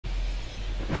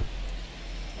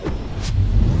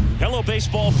Hello,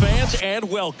 baseball fans, and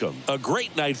welcome. A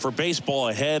great night for baseball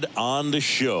ahead on the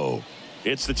show.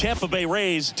 It's the Tampa Bay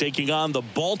Rays taking on the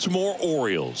Baltimore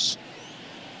Orioles.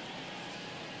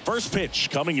 First pitch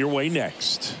coming your way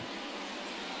next.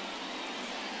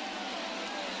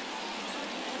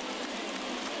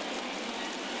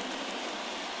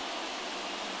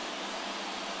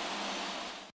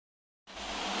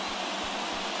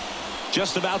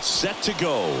 Just about set to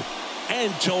go.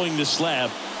 And towing the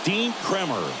slab, Dean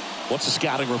Kremer. What's the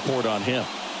scouting report on him?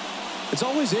 It's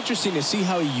always interesting to see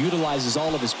how he utilizes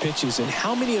all of his pitches and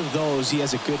how many of those he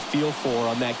has a good feel for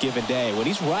on that given day. When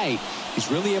he's right, he's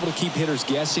really able to keep hitters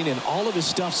guessing, and all of his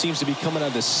stuff seems to be coming out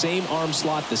of the same arm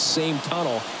slot, the same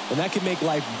tunnel, and that can make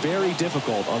life very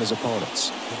difficult on his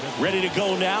opponents. Ready to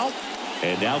go now?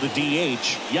 And now the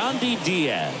DH, Yandy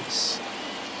Diaz.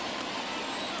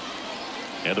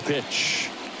 And the pitch.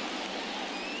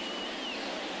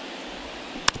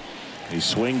 He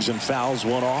swings and fouls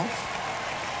one off.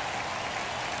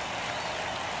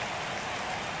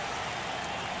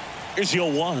 Here's the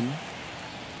 0-1.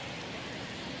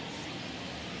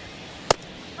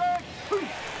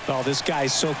 Oh, this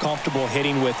guy's so comfortable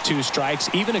hitting with 2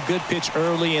 strikes. Even a good pitch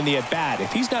early in the at-bat.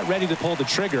 If he's not ready to pull the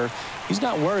trigger, he's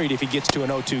not worried if he gets to an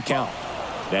 0-2 count.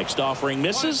 Next offering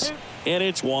misses, and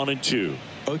it's 1-2.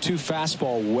 0-2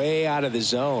 fastball way out of the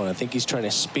zone. I think he's trying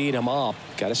to speed him up.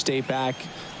 Got to stay back.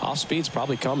 Off speed's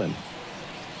probably coming.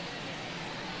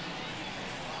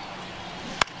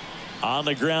 On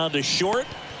the ground to short.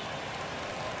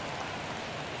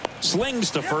 Slings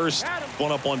to first.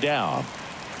 One up, one down.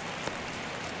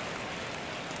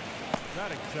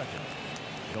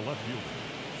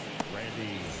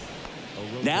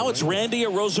 Now it's Randy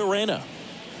Arozarena.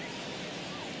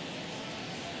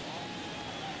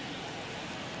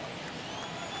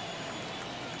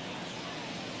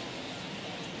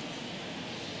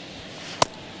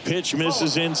 Pitch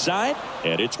misses inside,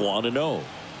 and it's 1-0.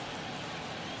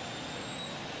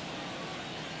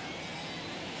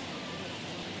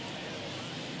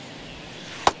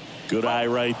 Good eye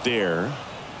right there.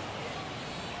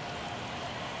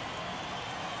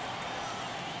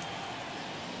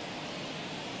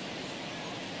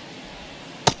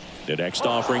 The next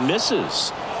offering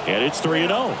misses, and it's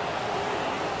 3-0.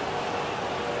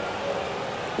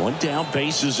 One down,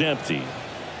 base is empty.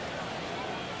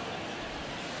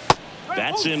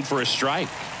 That's in for a strike.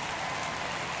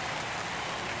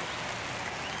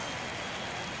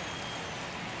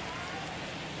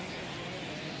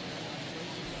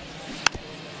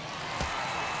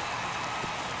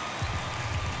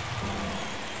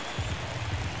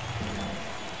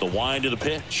 The wind of the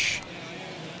pitch.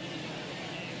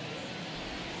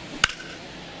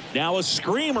 Now a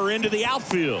screamer into the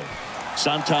outfield.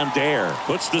 Santander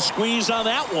puts the squeeze on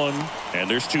that one, and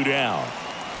there's 2 down.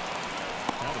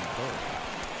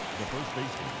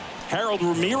 Harold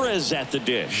Ramirez at the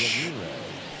dish.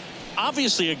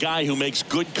 Obviously a guy who makes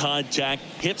good contact,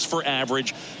 hits for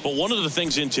average, but one of the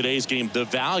things in today's game, the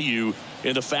value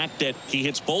in the fact that he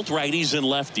hits both righties and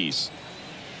lefties.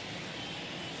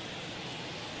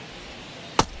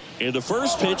 And the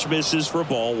first pitch misses for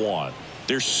ball 1.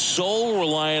 They're so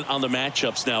reliant on the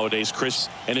matchups nowadays, Chris,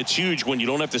 and it's huge when you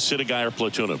don't have to sit a guy or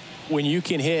platoon him. When you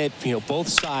can hit, both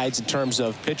sides in terms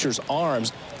of pitchers'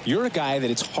 arms, you're a guy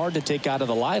that it's hard to take out of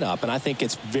the lineup, and I think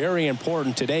it's very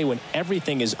important today when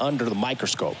everything is under the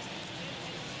microscope.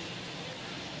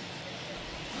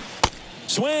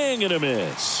 Swing and a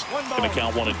miss. Going to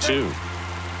count 1-2.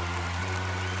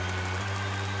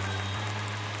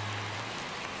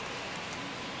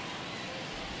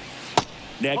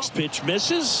 Next pitch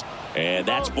misses, and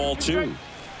that's ball 2.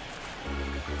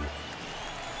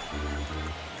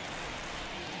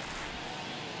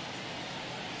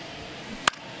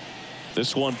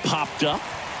 This one popped up.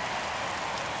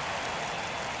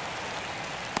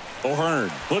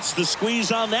 O'Hearn puts the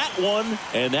squeeze on that one,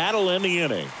 and that'll end the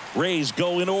inning. Rays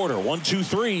go in order. 1, 2,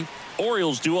 3.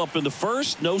 Orioles due up in the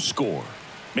first. No score.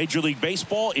 Major League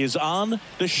Baseball is on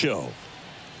the show.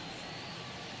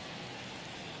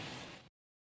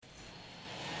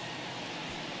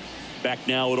 Back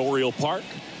now at Oriole Park.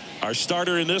 Our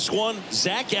starter in this one,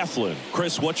 Zach Eflin.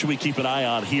 Chris, what should we keep an eye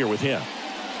on here with him?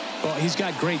 Well, he's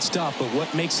got great stuff, but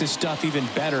what makes his stuff even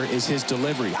better is his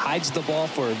delivery. Hides the ball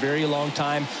for a very long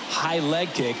time, high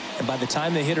leg kick, and by the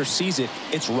time the hitter sees it,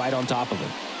 it's right on top of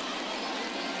him.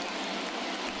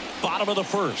 Bottom of the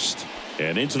first.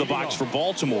 And into the box for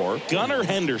Baltimore, Gunnar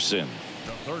Henderson.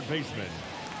 The third baseman,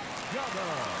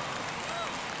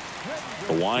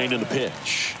 The wind and the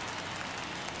pitch.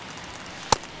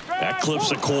 That clips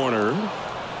a corner.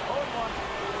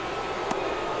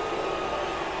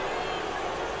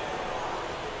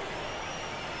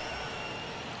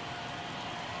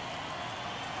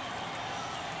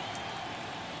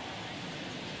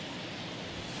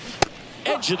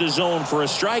 edge of the zone for a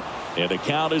strike. And the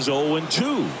count is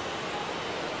 0-2.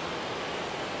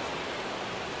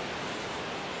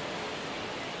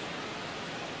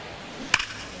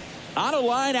 On a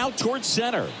line out towards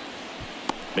center.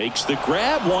 Makes the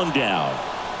grab, one down.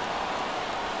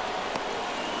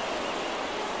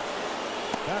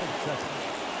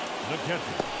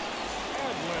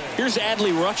 Here's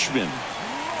Adley Rutschman.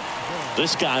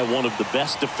 This guy, one of the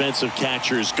best defensive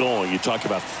catchers going. You talk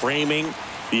about framing,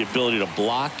 the ability to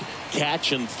block,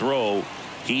 catch, and throw.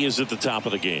 He is at the top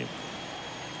of the game.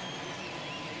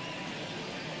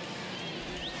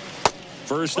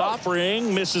 First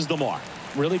offering misses the mark.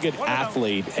 Really good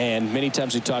athlete, and many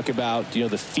times we talk about,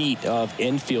 the feet of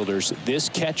infielders. This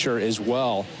catcher as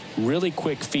well, really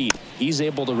quick feet. He's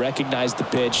able to recognize the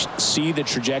pitch, see the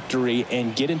trajectory,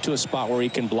 and get into a spot where he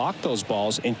can block those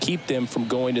balls and keep them from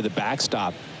going to the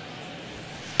backstop.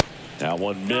 That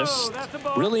one missed.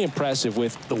 Really impressive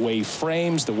with the way he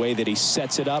frames, the way that he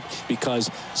sets it up,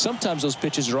 because sometimes those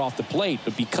pitches are off the plate,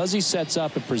 but because he sets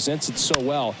up and presents it so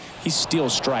well, he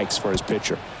steals strikes for his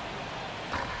pitcher.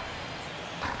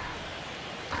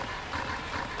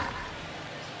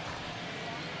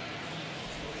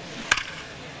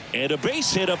 And a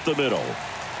base hit up the middle.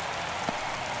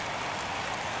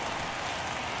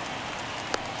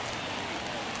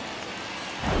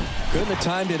 Couldn't have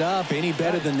timed it up any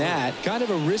better than that. Kind of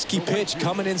a risky pitch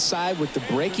coming inside with the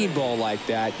breaking ball like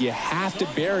that. You have to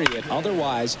bury it.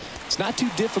 Otherwise, it's not too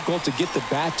difficult to get the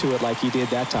bat to it like he did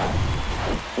that time.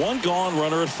 One gone,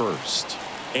 runner at first.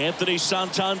 Anthony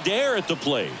Santander at the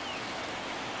plate.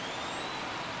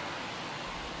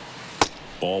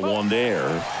 Ball one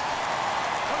there.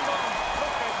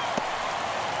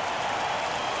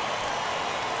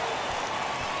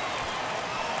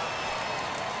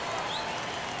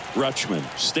 Rutschman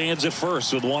stands at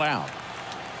first with one out.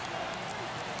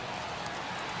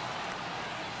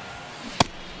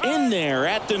 In there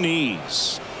at the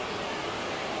knees.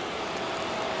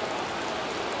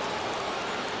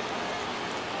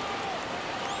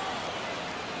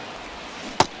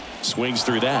 Swings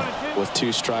through that. With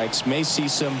 2 strikes, may see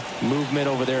some movement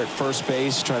over there at first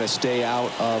base, trying to stay out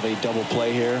of a double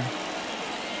play here.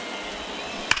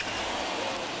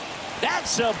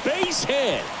 That's a base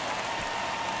hit.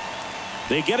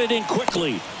 They get it in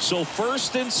quickly. So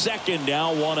first and second,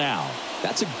 now one out.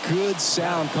 That's a good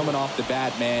sound coming off the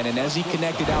bat, man. And as he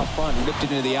connected out front and ripped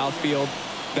it into the outfield,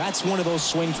 that's one of those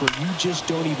swings where you just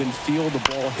don't even feel the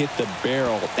ball hit the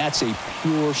barrel. That's a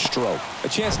pure stroke. A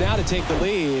chance now to take the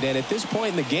lead. And at this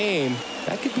point in the game,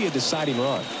 that could be a deciding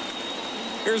run.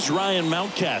 Here's Ryan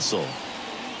Mountcastle.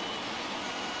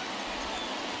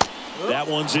 That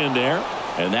one's in there.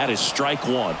 And that is strike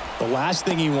one. The last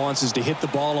thing he wants is to hit the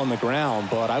ball on the ground,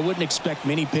 but I wouldn't expect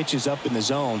many pitches up in the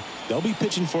zone. They'll be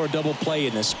pitching for a double play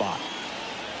in this spot.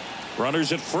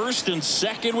 Runners at first and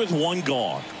second with one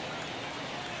gone.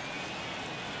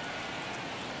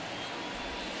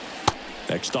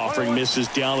 Next offering misses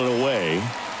down and away.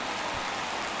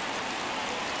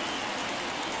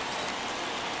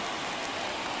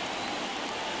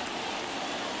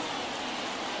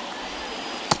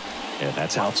 And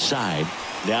that's outside.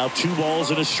 Now 2 balls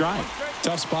and a strike.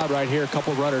 Tough spot right here. A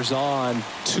couple runners on.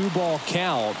 2-ball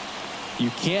count. You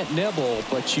can't nibble,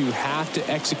 but you have to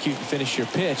execute and finish your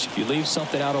pitch. If you leave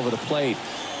something out over the plate,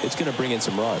 it's going to bring in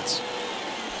some runs.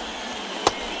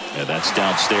 And that's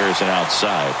downstairs and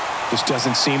outside. Just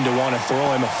doesn't seem to want to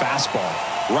throw him a fastball.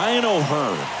 Ryan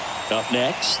O'Hearn up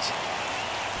next.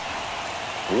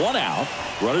 One out.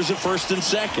 Runners at first and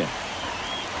second.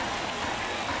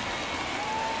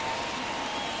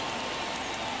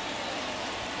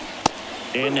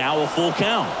 And now a full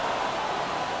count.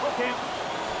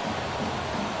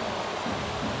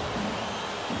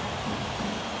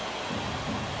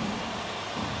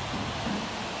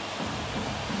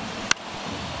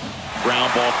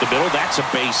 Ground ball off the middle. That's a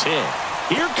base hit.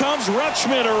 Here comes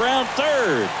Rutschman around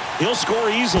third. He'll score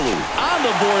easily. On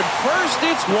the board first,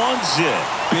 it's 1-zip.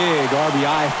 Big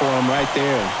RBI for him right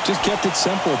there. Just kept it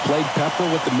simple. Played pepper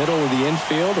with the middle of the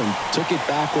infield and took it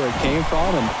back where it came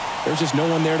from. And there's just no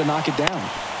one there to knock it down.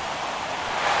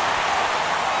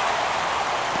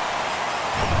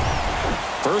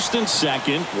 First and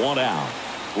second, one out.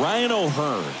 Ryan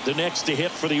O'Hearn, the next to hit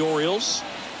for the Orioles.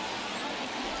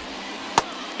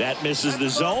 That misses the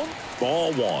zone.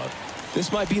 Ball one.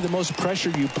 This might be the most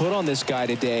pressure you put on this guy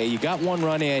today. You got 1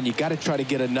 run in. You got to try to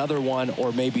get another 1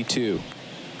 or maybe 2.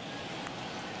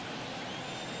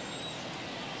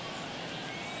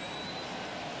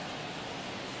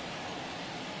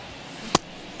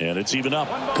 And it's even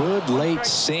up. Good late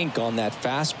sink on that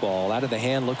fastball. Out of the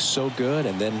hand looks so good,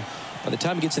 and then By the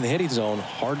time he gets in the hitting zone,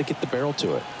 hard to get the barrel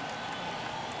to it.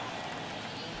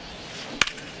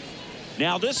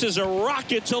 Now this is a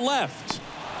rocket to left.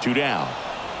 2 down.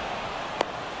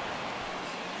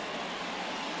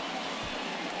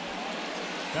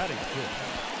 Batting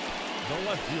fifth, the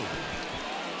left fielder,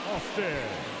 Austin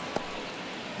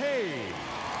Hayes.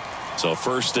 So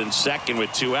first and second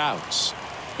with 2 outs.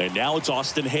 And now it's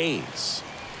Austin Hayes.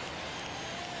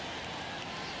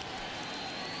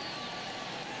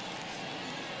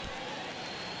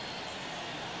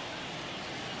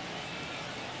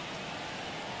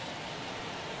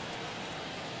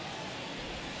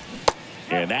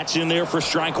 And that's in there for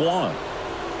strike 1.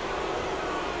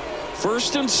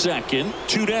 First and second,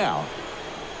 2 down.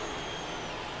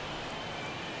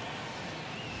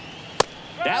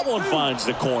 That one finds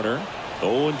the corner.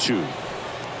 0-2.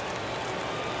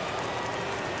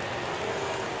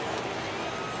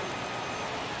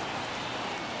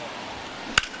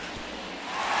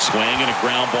 Swing and a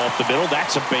ground ball up the middle.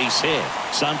 That's a base hit.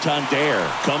 Santander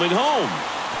coming home.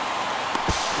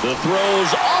 The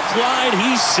throw's offline.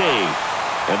 He's safe.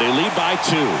 And they lead by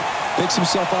 2. Picks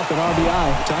himself up an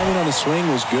RBI. Timing on the swing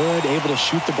was good. Able to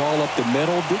shoot the ball up the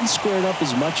middle. Didn't square it up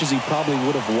as much as he probably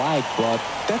would have liked, but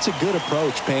that's a good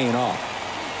approach paying off.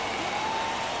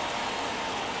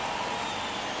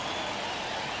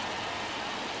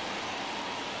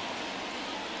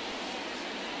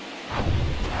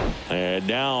 And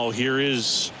now here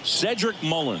is Cedric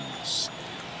Mullins.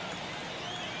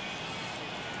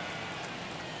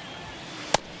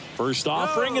 First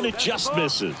offering, and it just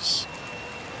misses.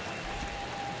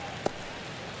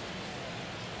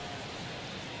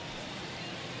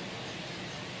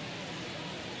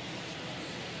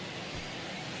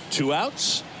 Two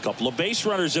outs, couple of base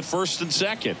runners at first and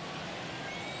second.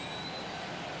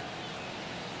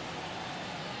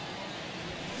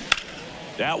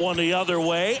 That one the other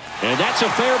way, and that's a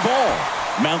fair ball.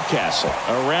 Mountcastle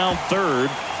around third.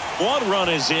 1 run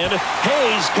is in.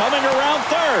 Hayes coming around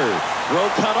third. Throw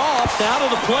cut off, now to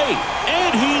the plate,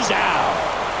 and he's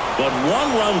out. But 1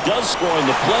 run does score in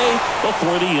the play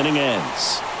before the inning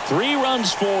ends. 3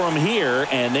 runs for him here,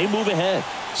 and they move ahead.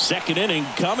 Second inning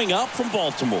coming up from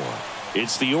Baltimore.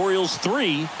 It's the Orioles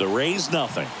 3, the Rays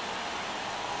nothing.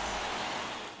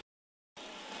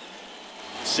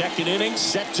 Second inning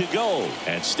set to go,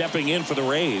 and stepping in for the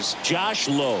Rays, Josh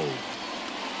Lowe.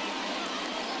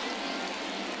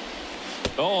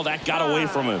 Oh, that got away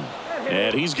from him.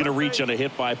 And he's going to reach on a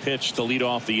hit by pitch to lead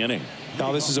off the inning.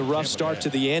 Now, this is a rough start to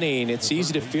the inning. It's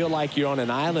easy to feel like you're on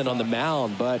an island on the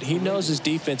mound, but he knows his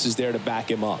defense is there to back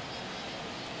him up.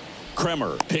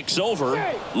 Kremer picks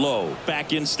over. Lowe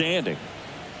back in standing.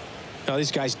 Now,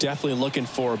 these guys definitely looking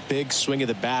for a big swing of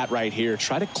the bat right here.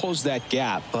 Try to close that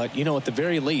gap. But, you know, at the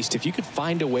very least, if you could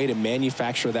find a way to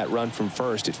manufacture that run from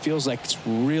first, it feels like it's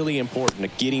really important to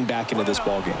getting back into this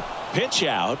ballgame. Pitch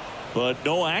out, but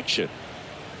no action.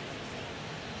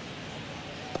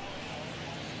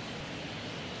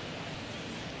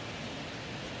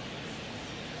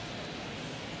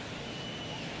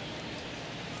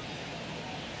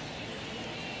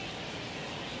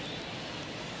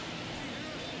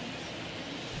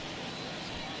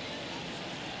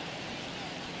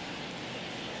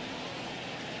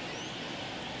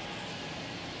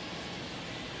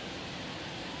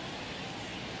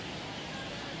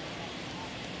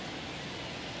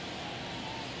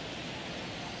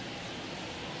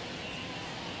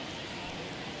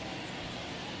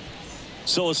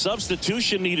 So a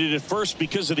substitution needed at first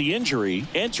because of the injury.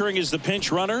 Entering as the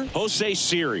pinch runner, Jose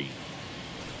Siri.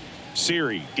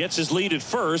 Siri gets his lead at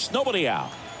first. Nobody out.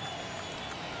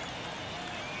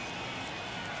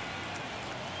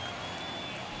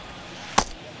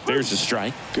 There's a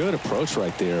strike. Good approach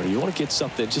right there. You want to get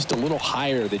something just a little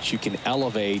higher that you can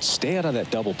elevate. Stay out of that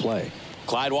double play.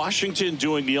 Clyde Washington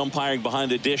doing the umpiring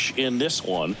behind the dish in this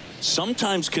one.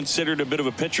 Sometimes considered a bit of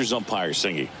a pitcher's umpire,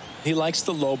 Singy. He likes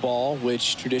the low ball,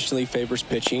 which traditionally favors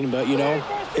pitching. But, you know,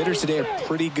 hitters today are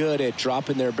pretty good at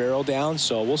dropping their barrel down.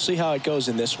 So we'll see how it goes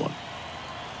in this one.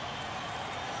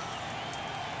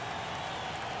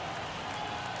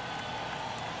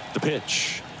 The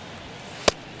pitch.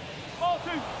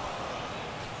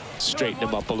 Straighten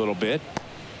him up a little bit.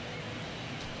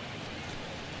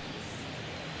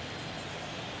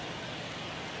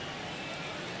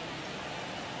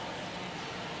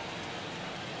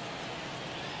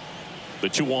 The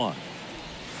 2-1.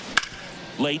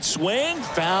 Late swing,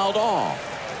 fouled off.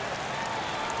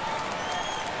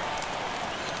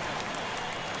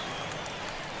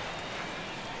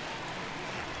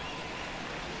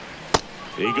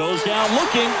 He goes down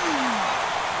looking.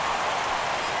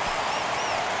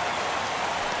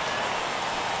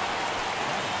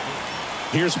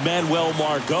 Here's Manuel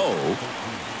Margot.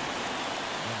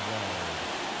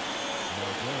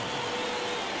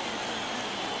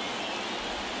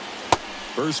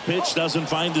 First pitch doesn't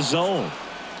find the zone.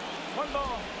 1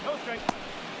 ball, no strike.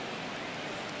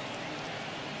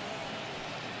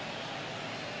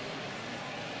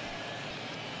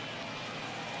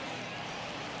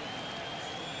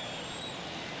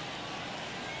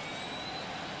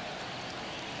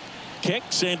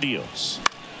 Kicks and deals.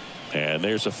 And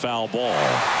there's a foul ball.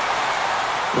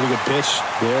 Pretty good pitch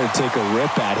there to take a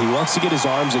rip at. He wants to get his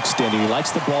arms extended. He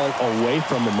likes the ball away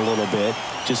from him a little bit,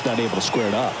 just not able to square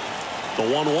it up. The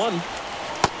 1-1.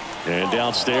 And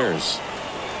downstairs.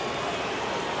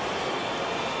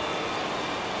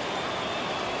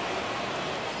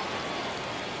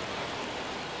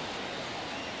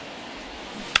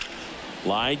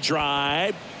 Line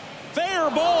drive. Fair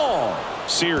ball.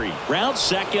 Siri round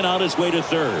second on his way to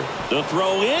third. The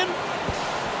throw in.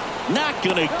 Not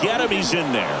going to get him. He's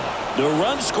in there. The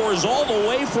run scores all the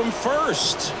way from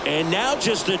first. And now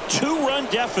just a 2-run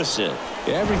deficit.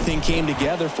 Everything came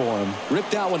together for him.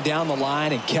 Ripped that one down the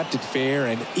line and kept it fair.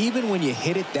 And even when you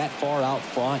hit it that far out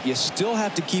front, you still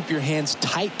have to keep your hands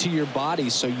tight to your body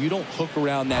so you don't hook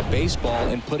around that baseball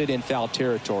and put it in foul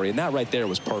territory. And that right there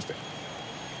was perfect.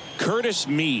 Curtis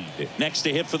Mead next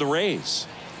to hit for the Rays.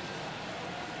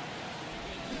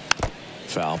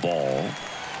 Foul ball.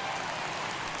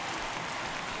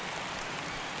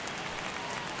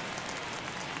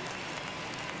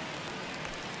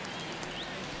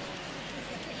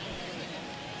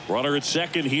 Runner at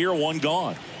second here, one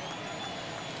gone.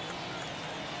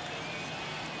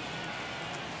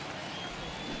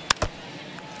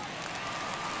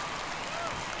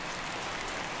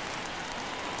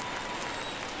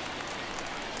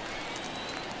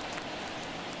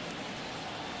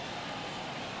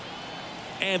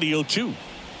 And the 0-2.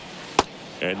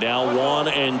 And now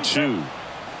 1-2.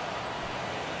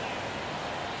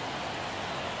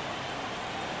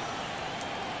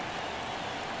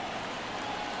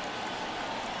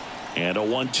 And a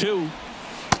 1-2.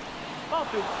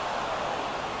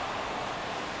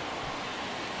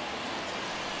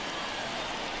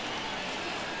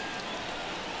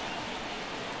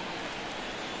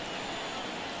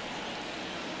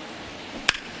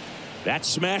 That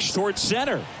smash towards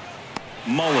center.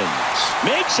 Mullins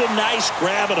makes a nice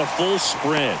grab at a full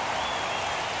sprint.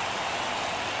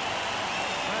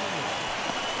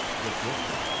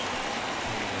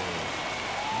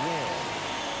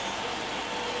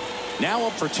 Now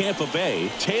up for Tampa Bay,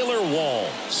 Taylor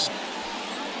Walls.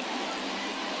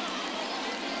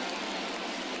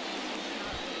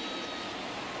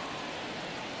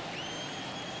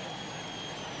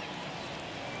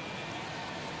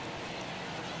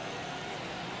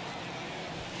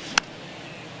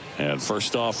 And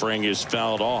first offering is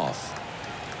fouled off.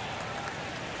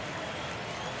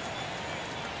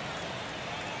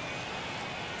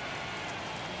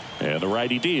 And the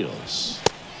righty deals.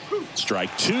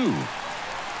 Strike 2. No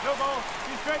ball,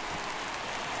 he's straight.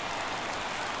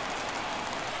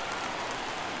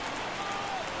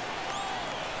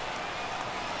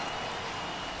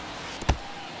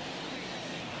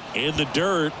 In the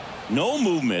dirt, no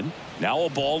movement. Now a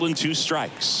ball and 2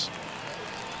 strikes.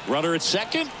 Runner at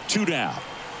second, 2 down.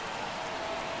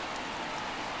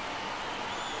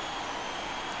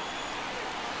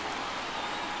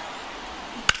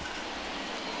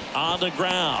 On the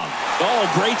ground.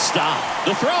 Oh, great stop.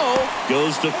 The throw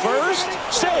goes to first,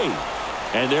 safe.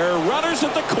 And there are runners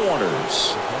at the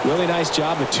corners. Really nice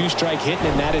job of 2-strike hitting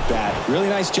in that at bat. Really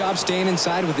nice job staying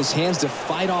inside with his hands to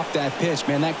fight off that pitch.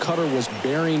 Man, that cutter was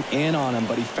bearing in on him,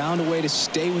 but he found a way to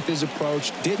stay with his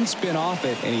approach, didn't spin off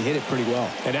it, and he hit it pretty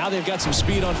well. And now they've got some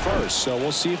speed on first, so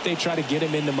we'll see if they try to get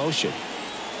him into motion.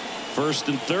 First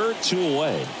and third, 2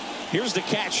 away. Here's the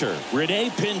catcher, Rene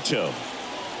Pinto.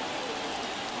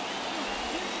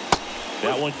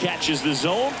 That one catches the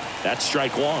zone. That's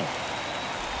strike 1.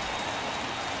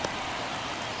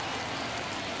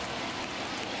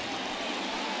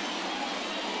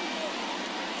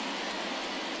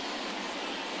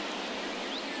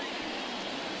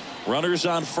 Runners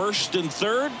on first and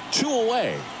third, 2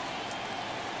 away.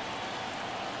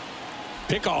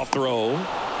 Pickoff throw,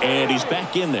 and he's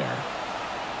back in there.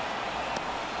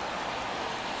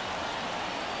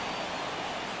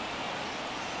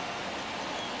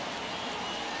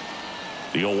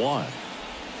 The 0-1.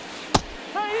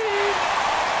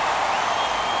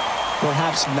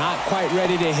 Perhaps not quite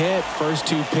ready to hit. First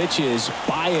 2 pitches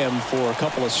by him for a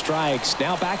couple of strikes.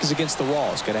 Now back is against the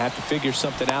wall. He's going to have to figure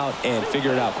something out and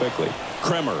figure it out quickly.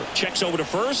 Kremer checks over to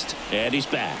first, and he's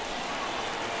back.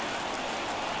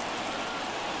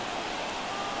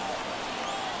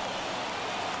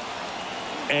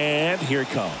 And here it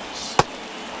comes.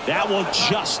 That one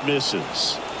just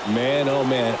misses. Man, oh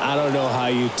man, I don't know how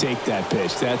you take that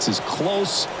pitch. That's as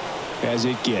close as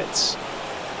it gets.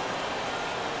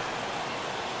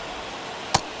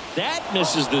 That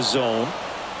misses the zone.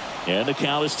 And the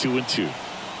count is 2-2.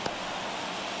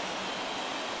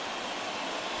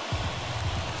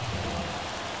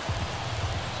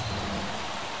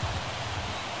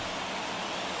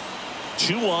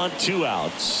 Two on, 2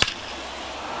 outs.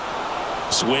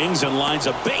 Swings and lines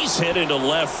a base hit into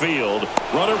left field.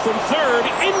 Runner from third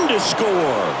in to score.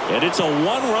 And it's a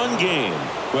 1-run game.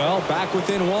 Well, back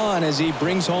within 1 as he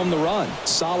brings home the run.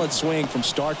 Solid swing from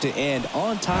start to end.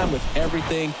 On time with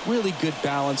everything. Really good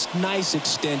balance. Nice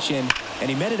extension. And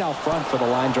he met it out front for the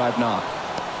line drive knock.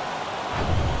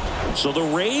 So the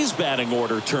Rays batting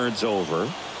order turns over.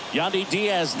 Yandy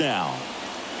Diaz now.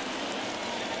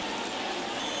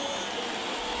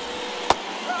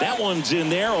 That one's in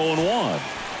there, 0-1.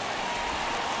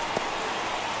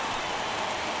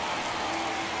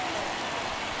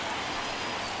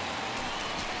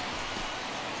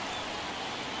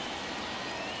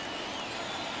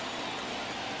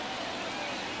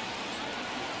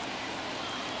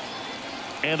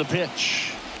 And the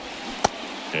pitch.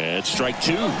 And strike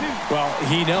 2. Well,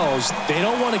 he knows they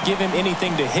don't want to give him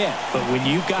anything to hit, but when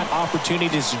you've got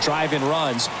opportunities to drive in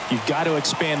runs, you've got to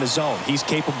expand the zone. He's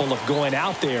capable of going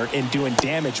out there and doing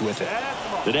damage with it.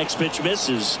 The next pitch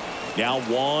misses. Now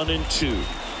 1-2.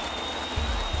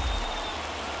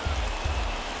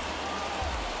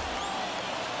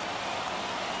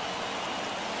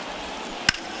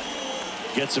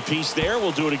 Gets a piece there.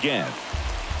 We'll do it again.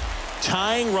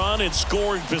 Tying run in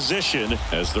scoring position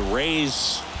as the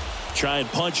Rays try and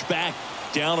punch back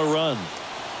down a run.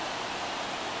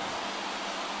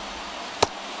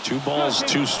 2 balls,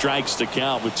 2 strikes to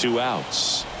count with 2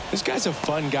 outs. This guy's a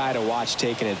fun guy to watch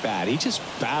taking at bat. He just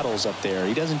battles up there.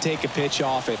 He doesn't take a pitch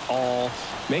off at all.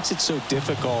 Makes it so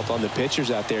difficult on the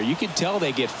pitchers out there. You can tell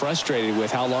they get frustrated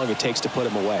with how long it takes to put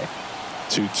him away.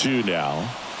 2-2 now.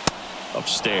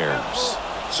 Upstairs.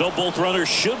 So both runners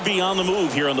should be on the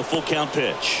move here on the full count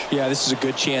pitch. Yeah, this is a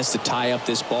good chance to tie up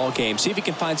this ball game. See if he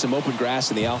can find some open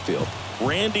grass in the outfield.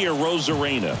 Randy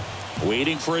Arozarena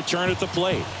waiting for a turn at the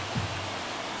plate.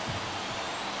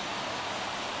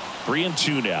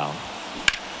 3-2 now.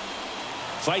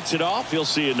 Fights it off. He'll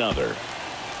see another.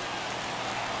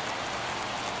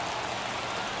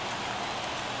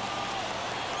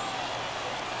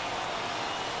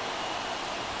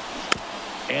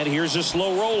 And here's a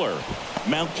slow roller.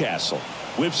 Mountcastle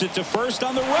whips it to first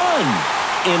on the run.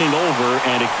 Inning over,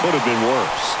 and it could have been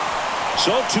worse.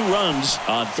 So 2 runs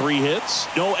on 3 hits.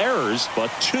 No errors,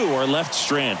 but 2 are left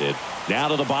stranded. Now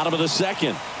to the bottom of the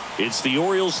second. It's the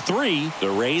Orioles 3, the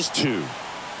Rays 2.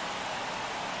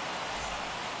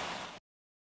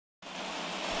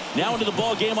 Now into the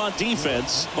ball game on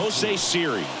defense, Jose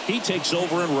Siri. He takes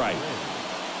over in right.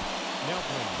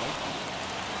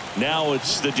 Now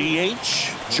it's the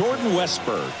DH, Jordan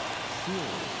Westburg.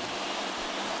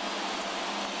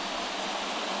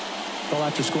 Well,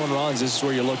 after scoring runs, this is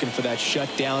where you're looking for that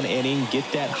shutdown inning. Get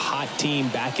that hot team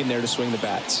back in there to swing the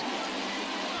bats.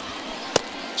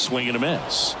 Swing and a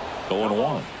miss.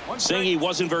 0-1. Saying he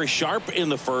wasn't very sharp in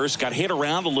the first, got hit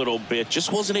around a little bit,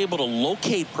 just wasn't able to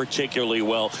locate particularly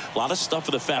well. A lot of stuff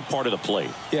for the fat part of the plate.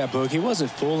 Yeah, Boog, he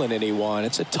wasn't fooling anyone.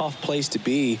 It's a tough place to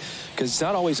be because it's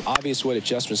not always obvious what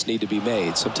adjustments need to be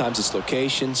made. Sometimes it's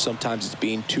location, sometimes it's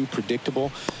being too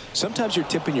predictable. Sometimes you're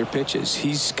tipping your pitches.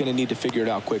 He's going to need to figure it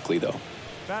out quickly, though.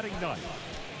 Batting ninth,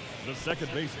 the second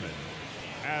baseman,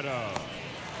 Adam.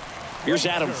 Here's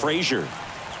Adam Frazier.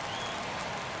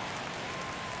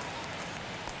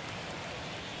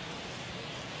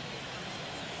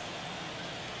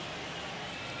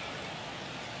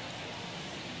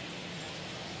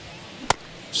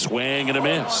 Swing and a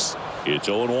miss. It's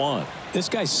 0-1. This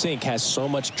guy's sink has so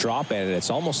much drop in it. It's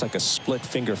almost like a split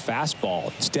finger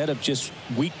fastball. Instead of just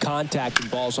weak contact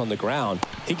and balls on the ground,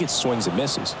 he gets swings and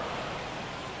misses.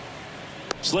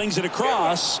 Slings it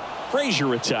across. Frazier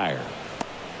retired.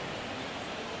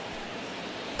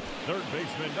 Third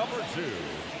baseman, number 2,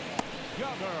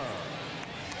 Gunnar.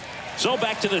 So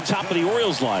back to the top of the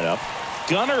Orioles lineup.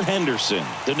 Gunnar Henderson,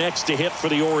 the next to hit for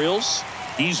the Orioles.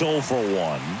 He's 0 for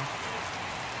 1.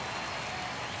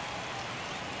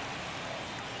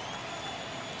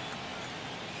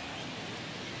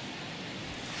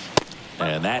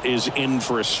 And that is in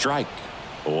for a strike.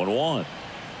 0-1.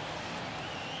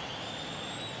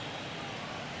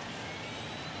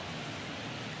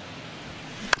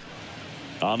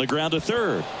 On the ground to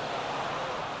third.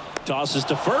 Tosses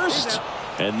to first.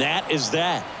 And that is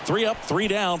that. 3 up, 3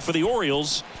 down for the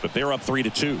Orioles but they're up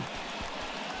 3-2.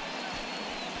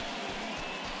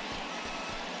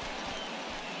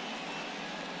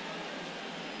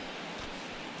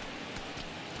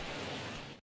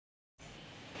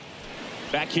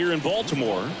 Back here in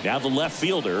Baltimore, now the left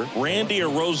fielder, Randy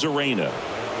Arozarena.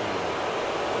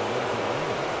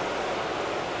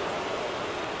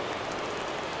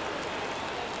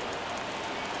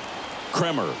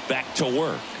 Kremer back to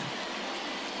work.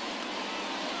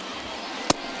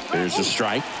 There's a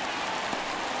strike.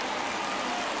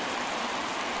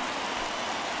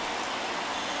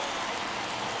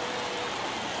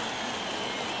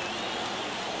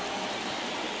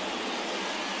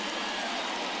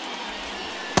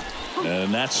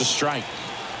 And that's a strike.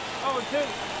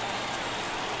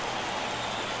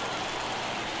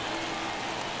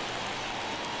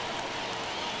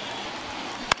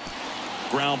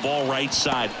 Ground ball right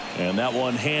side. And that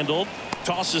one handled.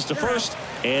 Tosses to first.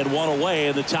 And one away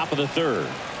in the top of the third.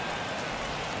 Now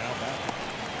back,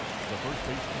 the first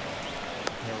baseman,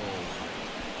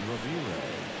 Harold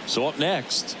Ramirez. So up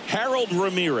next, Harold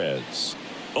Ramirez.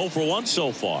 0 for 1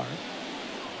 so far.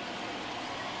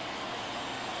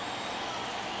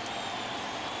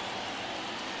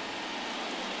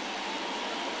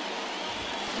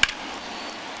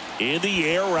 In the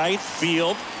air, right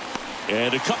field.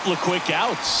 And a couple of quick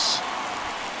outs.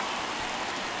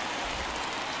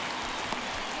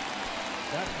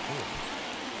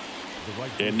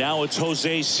 And now it's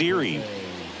Jose Siri.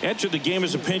 Entered the game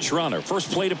as a pinch runner.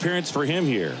 First plate appearance for him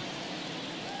here.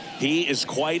 He is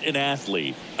quite an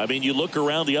athlete. I mean, you look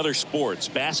around the other sports,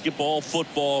 basketball,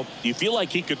 football, you feel like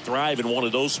he could thrive in one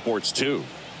of those sports too.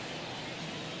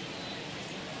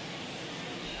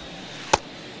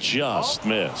 Just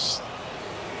missed.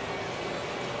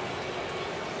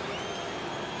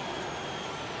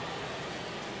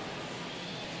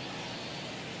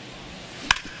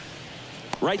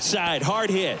 Right side, hard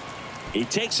hit. He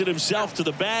takes it himself to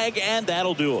the bag, and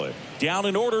that'll do it. Down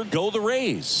in order, go the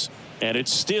Rays. And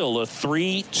it's still a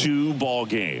 3-2 ball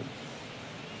game.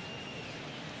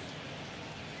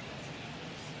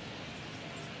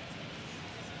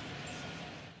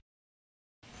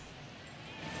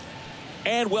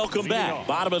 And welcome back.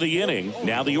 Bottom of the inning.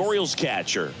 Now the Orioles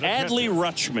catcher, Adley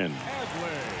Rutschman.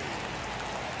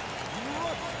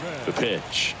 The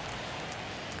pitch.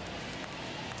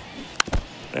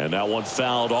 And that one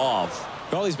fouled off.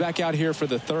 Well, he's back out here for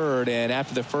the third, and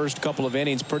after the first couple of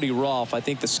innings, pretty rough. I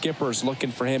think the skipper's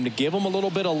looking for him to give him a little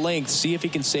bit of length, see if he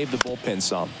can save the bullpen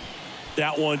some.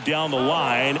 That one down the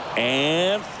line,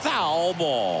 and foul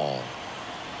ball.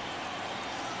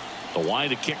 The line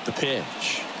to kick the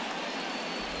pitch.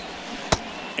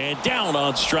 And down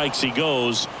on strikes he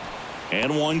goes,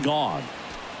 and one gone.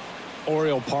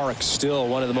 Oriole Park still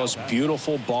one of the most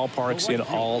beautiful ballparks in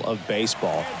all of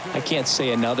baseball. I can't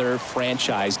say another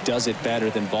franchise does it better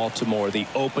than Baltimore. The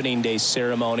opening day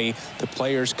ceremony, the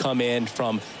players come in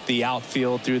from the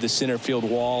outfield through the center field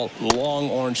wall,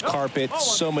 long orange carpet,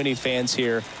 so many fans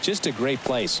here. Just a great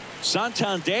place.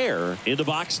 Santander in the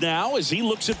box now as he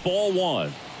looks at ball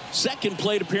one. Second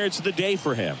plate appearance of the day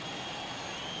for him.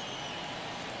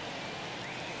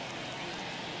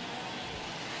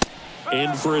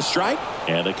 In for a strike,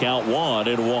 and a count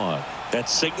 1-1. That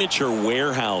signature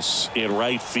warehouse in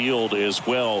right field as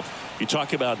well. You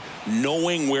talk about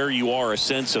knowing where you are, a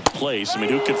sense of place. I mean,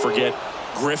 who could forget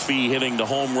Griffey hitting the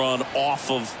home run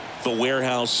off of the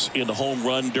warehouse in the home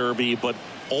run derby? But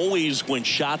always when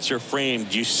shots are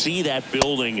framed, you see that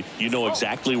building, you know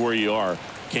exactly where you are.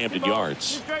 Camden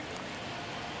Yards.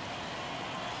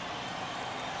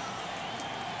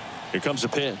 Here comes a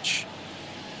pitch.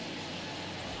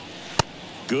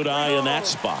 Good eye in that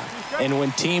spot. And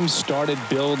when teams started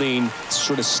building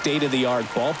sort of state-of-the-art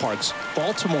ballparks,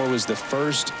 Baltimore was the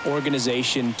first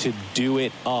organization to do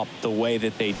it up the way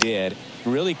that they did.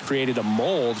 Really created a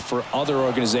mold for other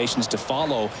organizations to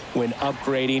follow when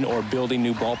upgrading or building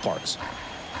new ballparks.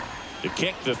 The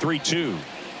kick, the 3-2.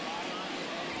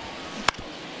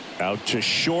 Out to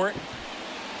short.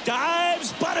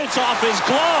 Dives, but it's off his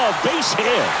glove. Base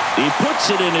hit. He puts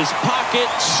it in his pocket,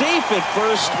 safe at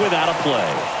first without a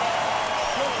play.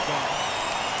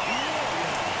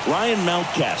 Ryan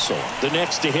Mountcastle, the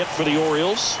next to hit for the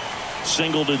Orioles.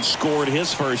 Singled and scored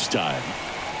his first time.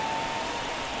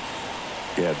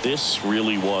 Yeah, this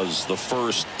really was the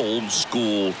first old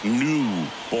school new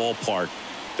ballpark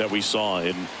that we saw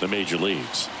in the major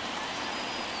leagues.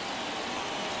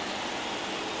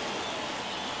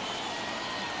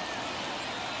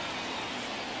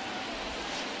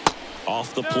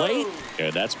 Off the plate,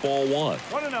 and that's ball one.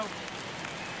 1-0.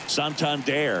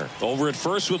 Santander over at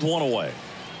first with one away.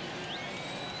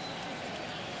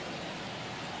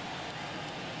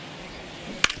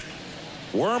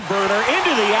 Worm burner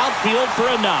into the outfield for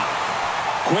a knock.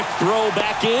 Quick throw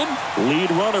back in. Lead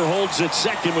runner holds at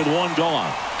second with one gone.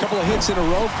 A couple of hits in a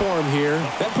row for him here.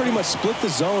 That pretty much split the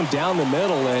zone down the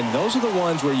middle, and those are the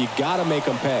ones where you got to make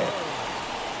them pay.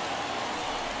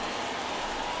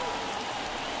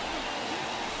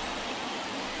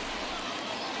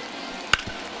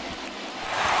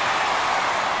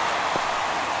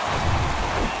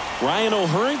 Ryan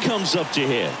O'Hearn comes up to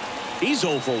hit. He's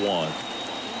 0 for 1.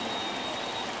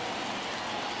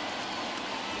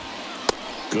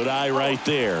 Good eye right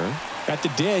there. Got the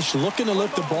dish, looking to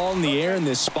lift the ball in the air in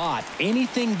this spot.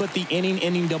 Anything but the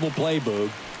inning double play, Boog.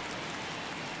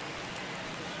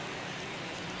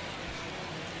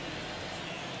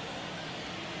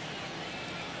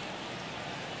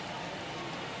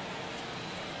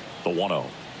 The 1-0.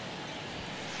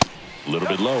 A little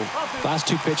bit low. Last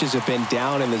two pitches have been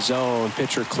down in the zone.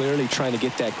 Pitcher clearly trying to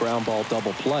get that ground ball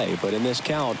double play. But in this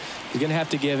count, he's going to have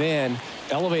to give in,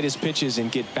 elevate his pitches,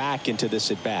 and get back into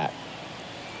this at bat.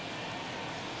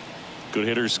 Good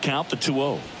hitters count the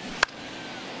 2-0.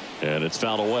 And it's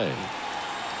fouled away.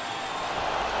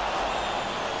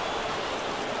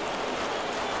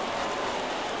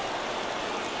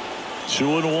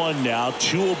 Two and one now.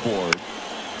 2 aboard.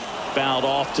 Fouled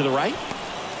off to the right.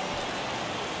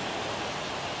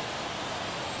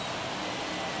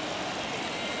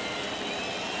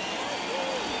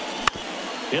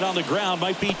 Hit on the ground,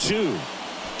 might be 2.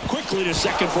 Quickly to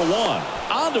second for 1.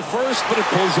 On to first, but it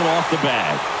pulls him off the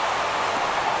bag.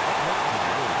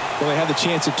 Well, they had the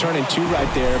chance of turning 2 right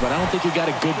there, but I don't think he got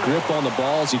a good grip on the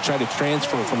ball as he tried to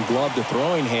transfer from glove to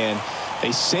throwing hand.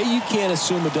 They say you can't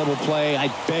assume a double play. I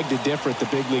beg to differ at the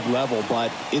big league level,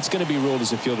 but it's going to be ruled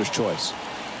as a fielder's choice.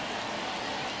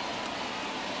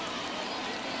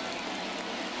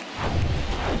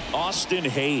 Austin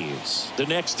Hayes, the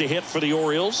next to hit for the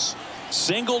Orioles.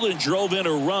 Singled and drove in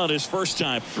a run his first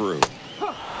time through.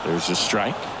 There's a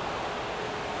strike.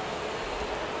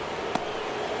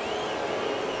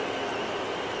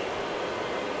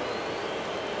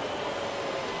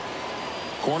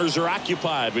 Corners are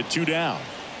occupied with 2 down.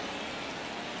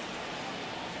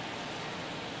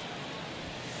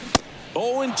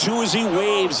 0-2 as he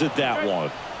waves at that one.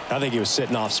 I think he was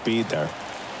sitting off speed there.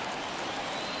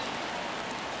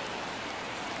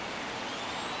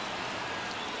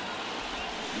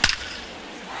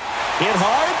 Hit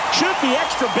hard, should be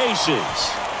extra bases.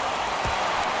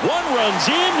 1 runs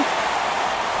in.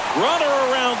 Runner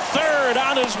around third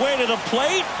on his way to the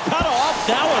plate. Cut off,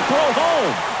 now a throw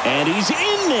home. And he's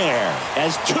in there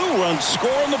as 2 runs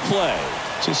score on the play.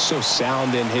 Just so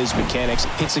sound in his mechanics.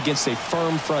 Hits against a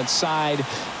firm front side,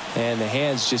 and the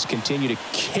hands just continue to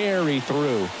carry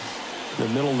through the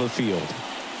middle of the field.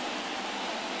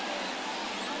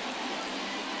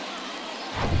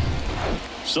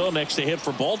 So next to hit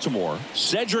for Baltimore,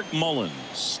 Cedric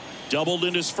Mullins. Doubled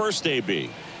in his first AB.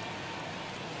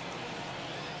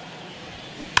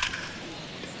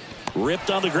 Ripped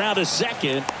on the ground to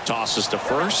second. Tosses to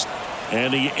first.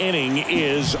 And the inning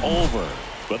is over.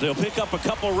 But they'll pick up a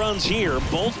couple runs here,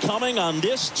 both coming on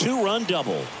this 2-run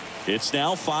double. It's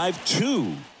now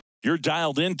 5-2. You're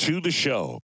dialed into the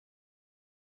show.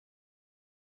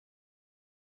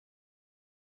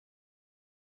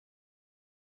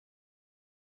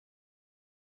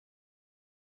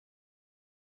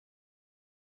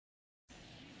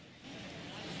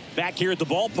 Back here at the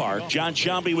ballpark, John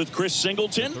Sciambi with Chris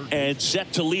Singleton, and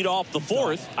set to lead off the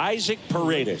 4th, Isaac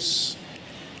Paredes.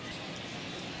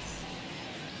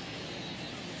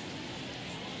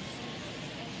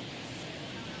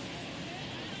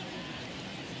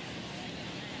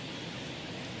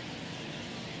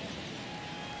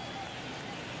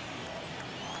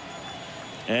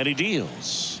 And he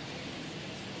deals.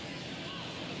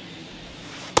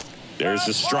 There's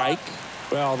a strike.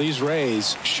 Well, these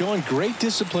Rays showing great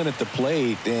discipline at the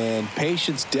plate, and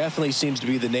patience definitely seems to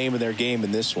be the name of their game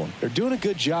in this one. They're doing a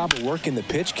good job of working the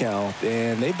pitch count,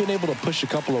 and they've been able to push a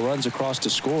couple of runs across to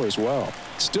score as well.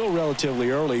 Still relatively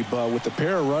early, but with the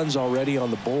pair of runs already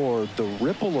on the board, the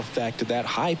ripple effect of that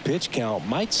high pitch count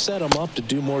might set them up to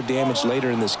do more damage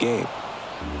later in this game.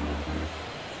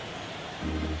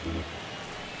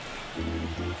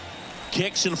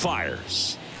 Kicks and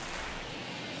fires.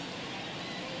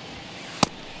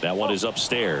 That one is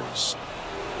upstairs.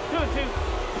 2-2.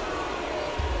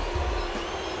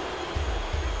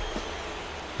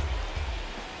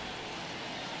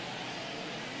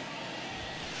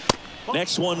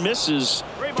 Next one misses.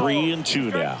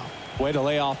 3-2 now. Way to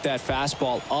lay off that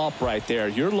fastball up right there.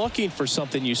 You're looking for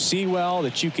something you see well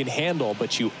that you can handle,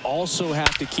 but you also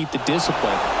have to keep the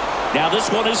discipline. Now this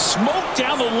one is smoked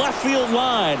down the left field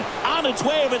line. On its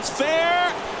way, if it's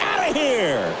fair, out of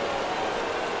here.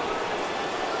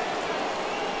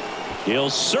 He'll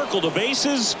circle the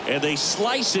bases, and they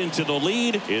slice into the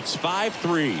lead. It's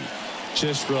 5-3.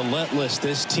 Just relentless.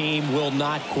 This team will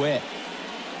not quit.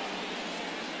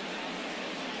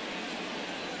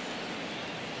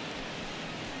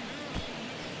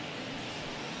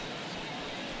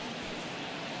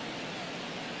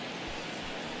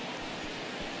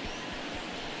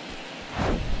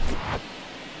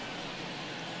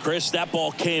 Chris, that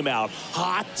ball came out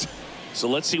hot. So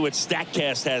let's see what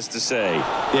StatCast has to say.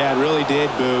 Yeah, it really did,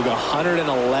 Boog.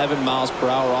 111 miles per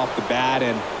hour off the bat,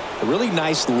 and a really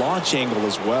nice launch angle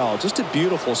as well. Just a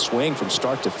beautiful swing from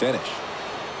start to finish.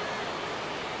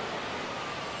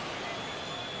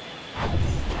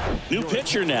 New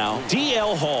pitcher now,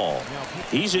 D.L. Hall.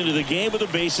 He's into the game with the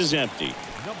bases empty.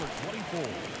 Number 24,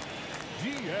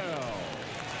 D.L. Hall.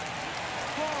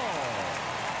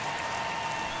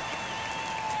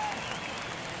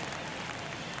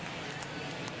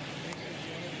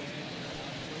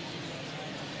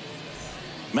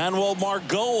 Manuel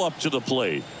Margot up to the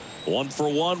plate. 1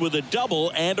 for 1 with a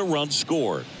double and a run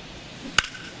scored.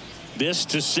 This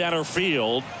to center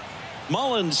field.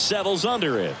 Mullins settles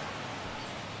under it.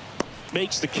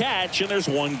 Makes the catch, and there's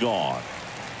one gone.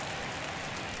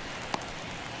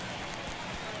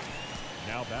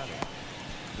 Now batting,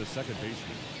 the second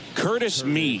baseman, Curtis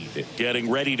Mead getting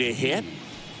ready to hit.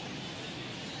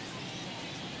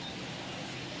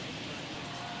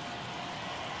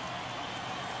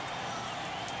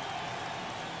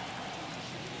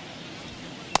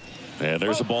 And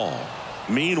there's a ball.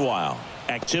 Meanwhile,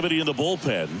 activity in the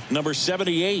bullpen. Number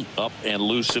 78 up and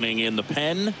loosening in the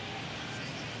pen.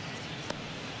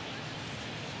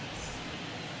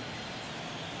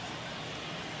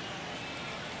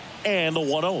 And the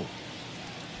 1-0.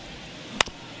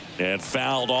 And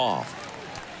fouled off.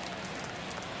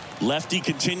 Lefty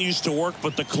continues to work,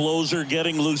 but the closer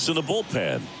getting loose in the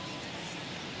bullpen.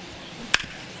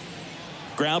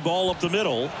 Ground ball up the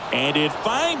middle, and it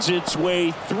finds its way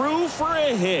through for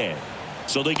a hit.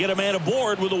 So they get a man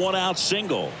aboard with a 1-out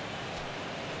single.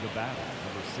 the batter,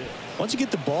 number 6. Once you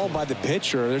get the ball by the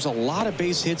pitcher, there's a lot of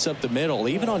base hits up the middle,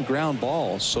 even on ground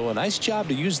balls. So a nice job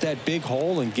to use that big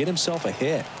hole and get himself a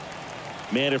hit.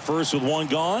 Man at first with one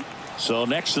gone. So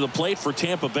next to the plate for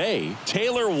Tampa Bay,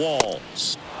 Taylor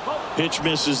Walls. Pitch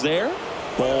misses there.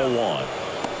 Ball 1.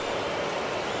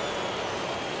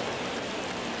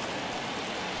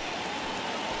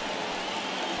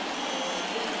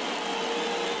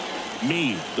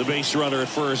 Mead, the base runner at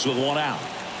first with 1 out.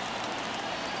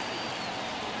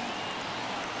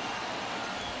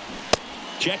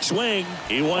 Check swing.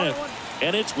 He went.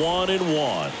 And it's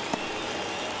 1-1.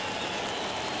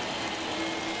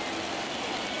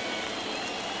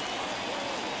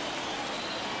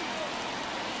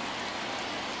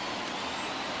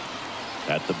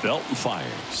 At the belt and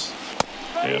fires.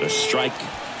 And a strike.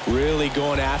 Really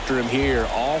going after him here.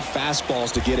 All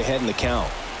fastballs to get ahead in the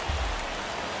count.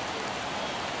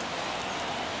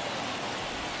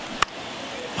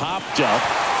 Popped up.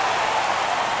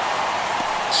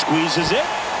 Squeezes it.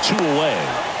 2 away.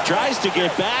 Tries to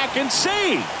get back and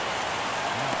see.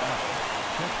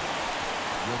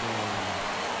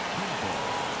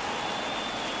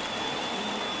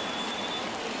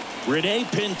 Rene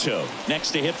Pinto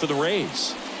next to hit for the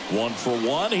Rays. 1 for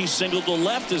 1. He singled to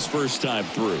left his first time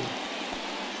through.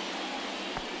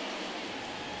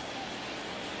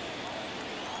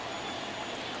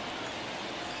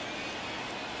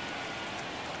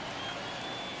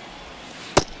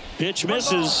 Pitch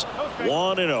misses.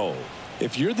 1-0.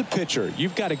 If you're the pitcher,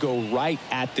 you've got to go right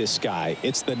at this guy.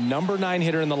 It's the number 9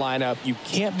 hitter in the lineup. You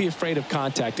can't be afraid of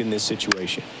contact in this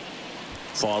situation.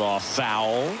 Fought off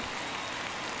foul.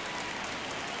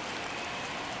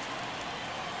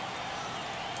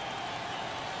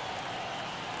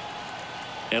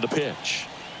 And a pitch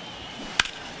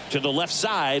to the left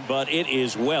side, but it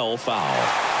is well foul.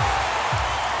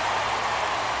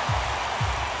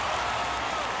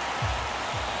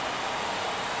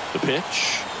 The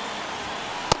pitch.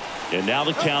 And now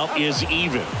the count is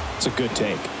even. It's a good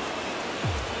take.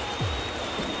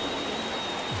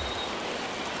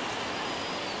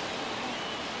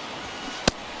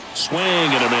 Swing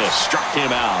and a miss. Struck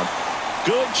him out.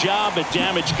 Good job at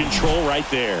damage control right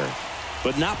there.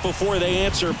 But not before they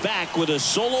answer back with a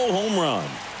solo home run.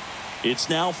 It's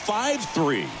now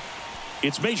 5-3.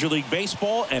 It's Major League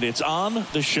Baseball, and it's on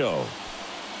the show.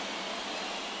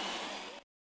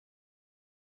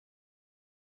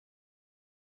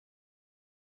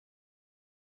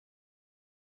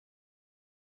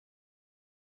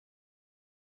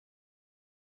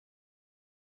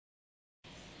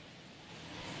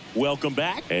 Welcome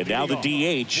back. And now the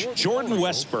DH, Jordan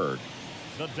Westburg.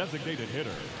 The designated hitter,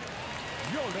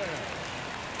 Jordan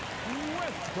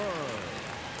Westburg.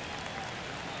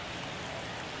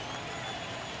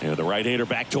 And the right-hander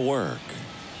back to work.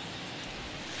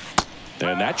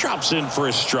 And that drops in for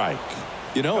a strike.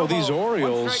 You know, these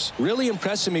Orioles really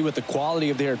impressing me with the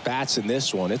quality of their at-bats in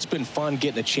this one. It's been fun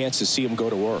getting a chance to see them go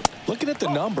to work. Looking at the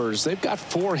numbers, they've got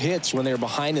 4 hits when they're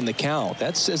behind in the count.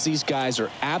 That says these guys are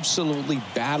absolutely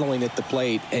battling at the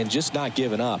plate and just not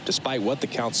giving up, despite what the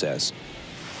count says.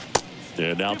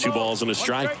 And now 2 balls and a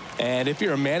strike. And if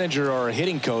you're a manager or a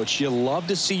hitting coach, you love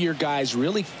to see your guys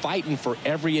really fighting for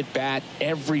every at-bat,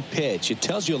 every pitch. It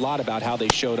tells you a lot about how they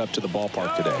showed up to the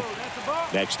ballpark today.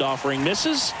 Next offering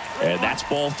misses, and that's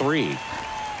ball 3.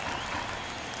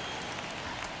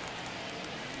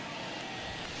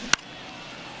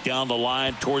 Down the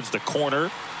line towards the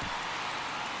corner.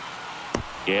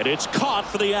 And it's caught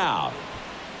for the out.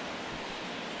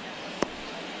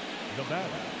 The batter,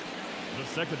 the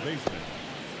second baseman,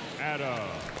 Adam.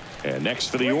 And next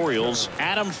for the Orioles,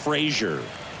 Adam Frazier.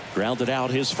 Grounded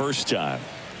out his first time.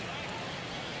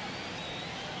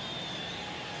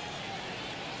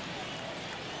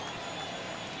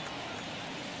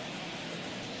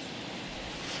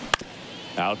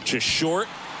 Out to short.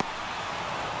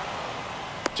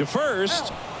 To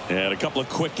first. And a couple of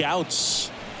quick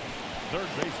outs. Third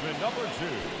baseman, number 2,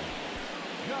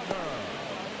 Gunnar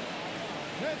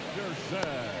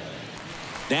Henderson.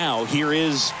 Now here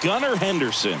is Gunnar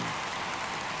Henderson.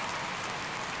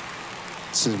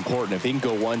 This is important. If he can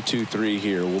go 1, 2, 3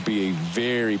 here, will be a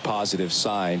very positive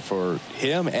sign for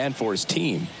him and for his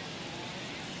team.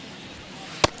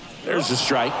 There's the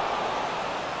strike.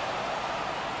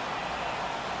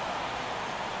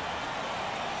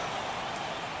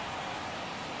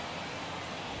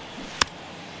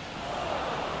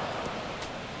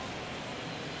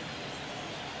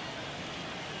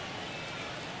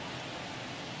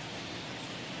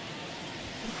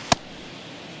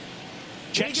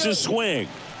 Checks his swing.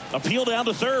 Appeal down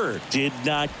to third. Did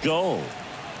not go.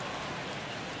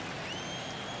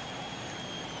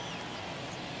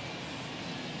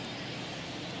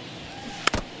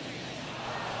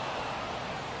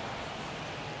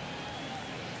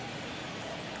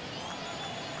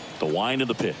 The wind of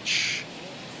the pitch.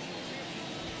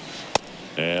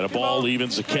 And a ball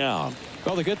evens the count.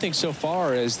 Well, the good thing so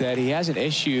far is that he hasn't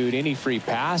issued any free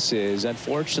passes.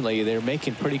 Unfortunately, they're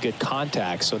making pretty good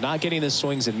contact. So not getting the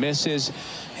swings and misses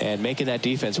and making that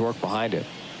defense work behind it.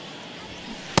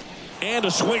 And a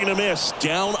swing and a miss.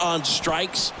 Down on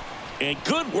strikes. And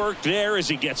good work there as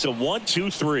he gets a 1,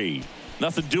 2, 3.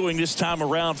 Nothing doing this time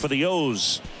around for the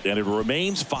O's. And it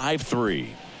remains 5-3.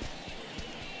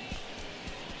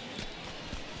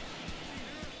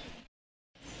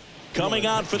 Coming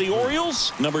on for the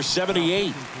Orioles, number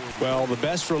 78. Well, the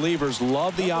best relievers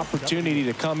love the opportunity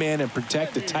to come in and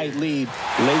protect a tight lead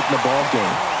late in the ball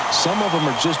game. Some of them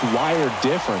are just wired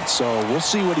different, so we'll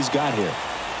see what he's got here.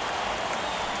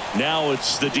 Now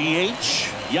it's the DH,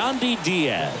 Yandy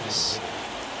Diaz.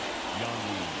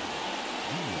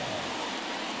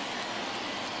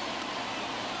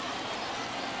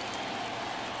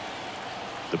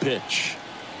 The pitch.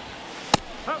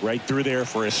 Right through there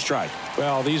for a strike.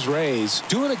 Well, these Rays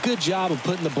doing a good job of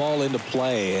putting the ball into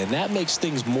play, and that makes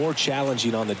things more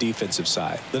challenging on the defensive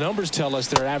side. The numbers tell us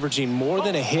they're averaging more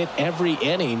than a hit every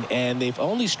inning, and they've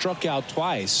only struck out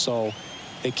twice, so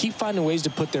they keep finding ways to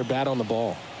put their bat on the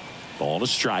ball. Ball to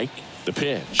strike. The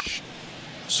pitch.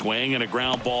 Swing and a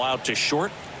ground ball out to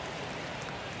short.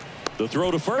 The throw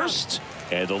to first,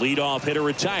 and the leadoff hitter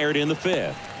retired in the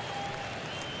 5th.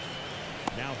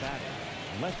 Now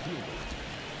batting, left fielder,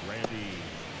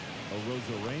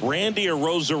 Randy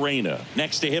Arozarena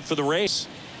next to hit for the Rays.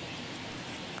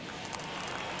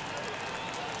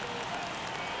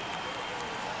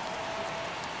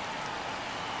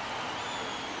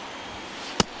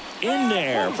 In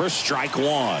there for strike 1.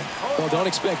 Well, don't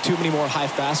expect too many more high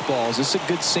fastballs. This is a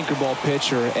good sinker ball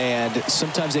pitcher, and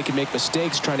sometimes they can make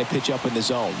mistakes trying to pitch up in the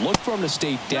zone. Look for him to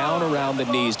stay down around the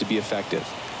knees to be effective.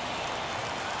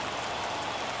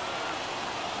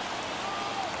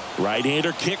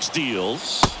 Right-hander kicks,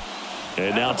 deals.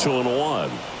 And now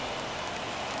 2-1.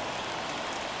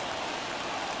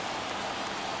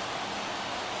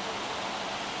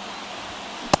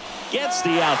 Gets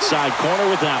the outside corner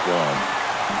with that one.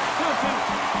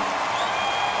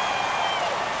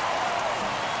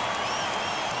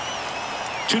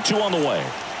 2-2 on the way.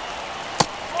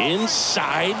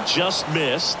 Inside, just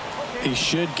missed. He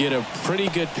should get a pretty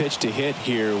good pitch to hit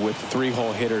here with the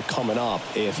 3-hole hitter coming up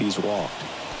if he's walked.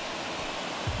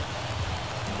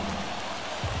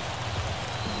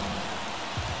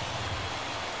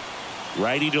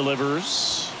 Righty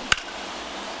delivers.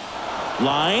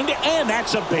 Lined, and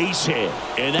that's a base hit.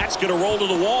 And that's going to roll to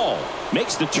the wall.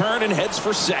 Makes the turn and heads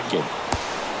for second.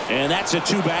 And that's a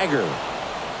two-bagger.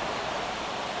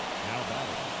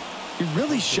 He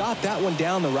really shot that one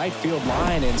down the right field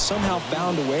line and somehow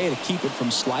found a way to keep it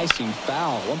from slicing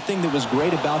foul. One thing that was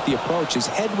great about the approach, his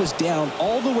head was down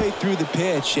all the way through the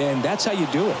pitch, and that's how you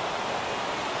do it.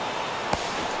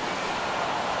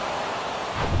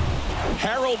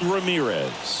 Harold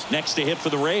Ramirez next to hit for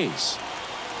the Rays.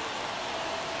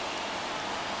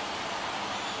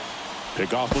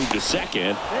 Pickoff move to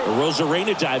second.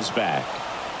 Rosarena dives back.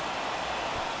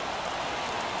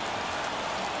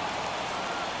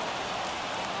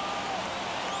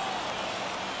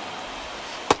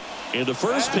 And the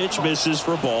first pitch misses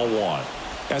for ball one.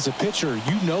 As a pitcher,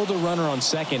 you know the runner on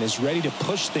second is ready to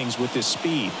push things with his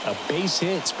speed. A base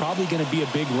hit's probably going to be a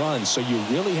big run, so you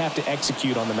really have to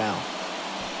execute on the mound.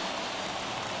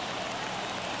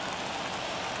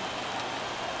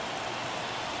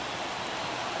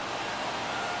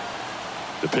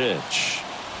 The pitch.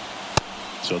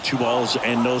 So 2 balls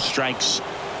and no strikes.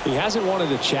 He hasn't wanted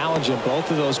to challenge him. Both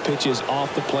of those pitches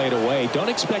off the plate away. Don't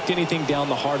expect anything down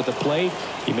the heart of the plate.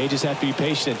 You may just have to be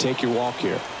patient and take your walk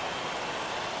here.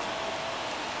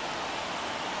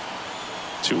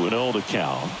 2-0 to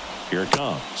count. Here it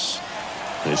comes.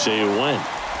 They say you win.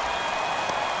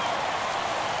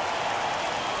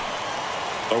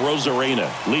 Rosarena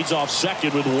leads off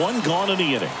second with 1 gone in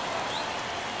the inning.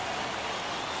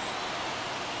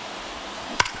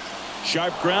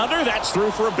 Sharp grounder. That's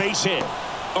through for a base hit.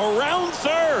 Around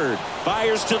third.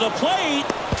 Fires to the plate.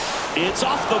 It's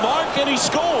off the mark and he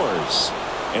scores.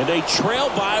 And they trail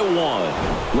by 1.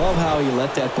 Love how he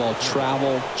let that ball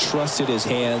travel, trusted his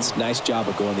hands. Nice job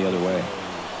of going the other way.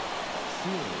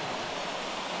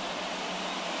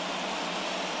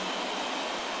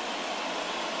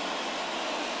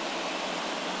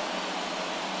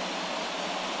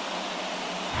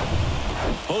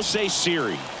 Jose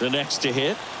Siri, the next to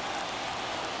hit.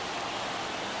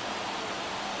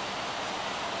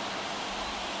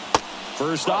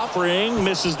 First offering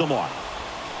misses the mark.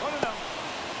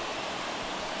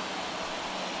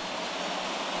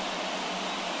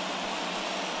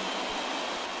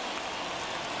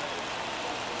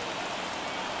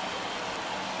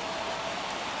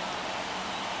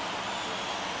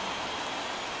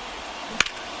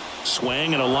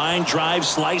 Swing and a line drive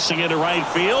slicing into right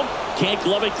field. Can't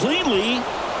glove it cleanly.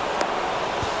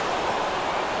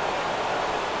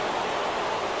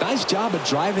 Nice job of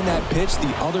driving that pitch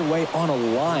the other way on a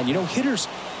line. You know, hitters,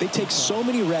 they take so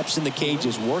many reps in the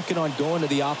cages working on going to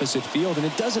the opposite field, and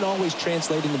it doesn't always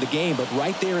translate into the game, but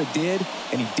right there it did,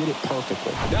 and he did it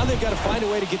perfectly. Now they've got to find a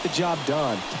way to get the job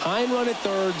done. Time run at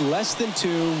third, less than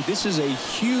 2. This is a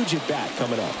huge at-bat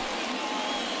coming up.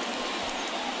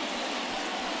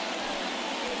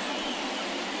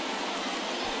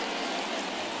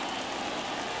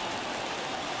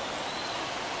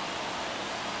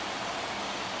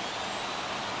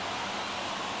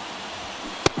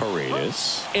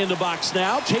 Paredes in the box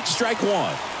now. Takes strike 1.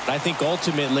 I think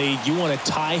ultimately you want to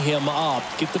tie him up,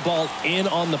 get the ball in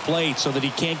on the plate so that he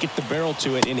can't get the barrel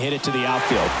to it and hit it to the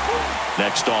outfield.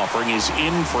 Next offering is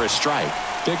in for a strike.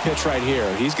 Big pitch right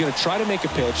here. He's going to try to make a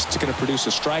pitch that's going to produce a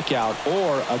strikeout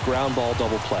or a ground ball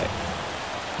double play.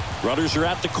 Runners are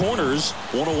at the corners,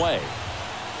 1 away.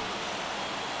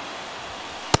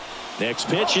 Next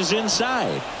pitch is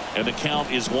inside, and the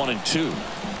count is 1-2.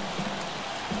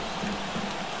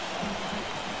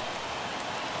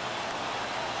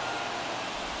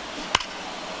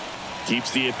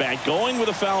 Keeps the at-bat going with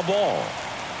a foul ball.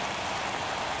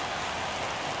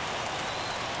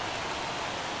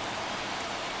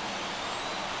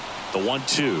 The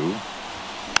 1-2.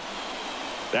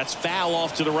 That's foul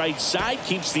off to the right side.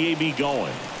 Keeps the AB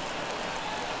going.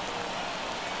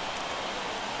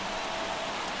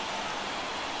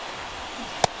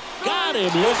 Got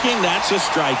him looking. That's a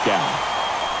strikeout.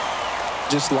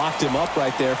 Just locked him up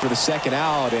right there for the second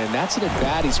out, and that's an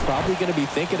at-bat he's probably going to be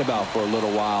thinking about for a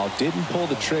little while. Didn't pull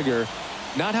the trigger.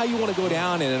 Not how you want to go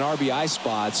down in an RBI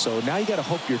spot, so now you got to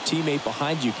hope your teammate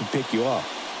behind you can pick you up.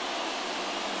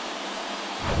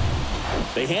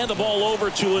 They hand the ball over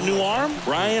to a new arm,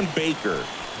 Ryan Baker.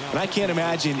 And I can't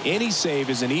imagine any save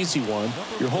is an easy one.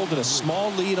 You're holding a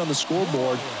small lead on the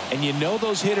scoreboard, and you know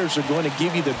those hitters are going to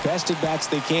give you the best at-bats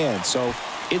they can, so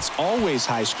it's always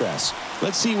high stress.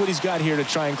 Let's see what he's got here to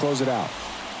try and close it out.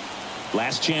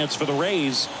 Last chance for the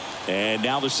Rays. And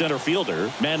now the center fielder,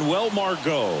 Manuel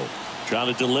Margot, trying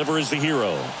to deliver as the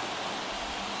hero.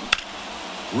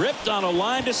 Ripped on a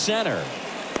line to center.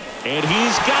 And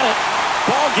he's got it.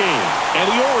 Ball game. And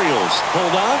the Orioles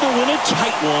hold on to win a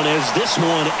tight one as this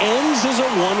one ends as a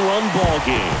one-run ball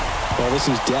game. Well, this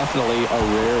is definitely a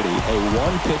rarity, a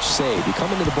one-pitch save. You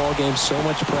come into the ball game, so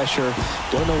much pressure,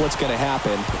 don't know what's going to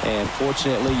happen, and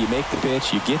fortunately, you make the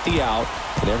pitch, you get the out,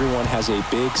 and everyone has a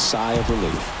big sigh of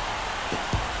relief.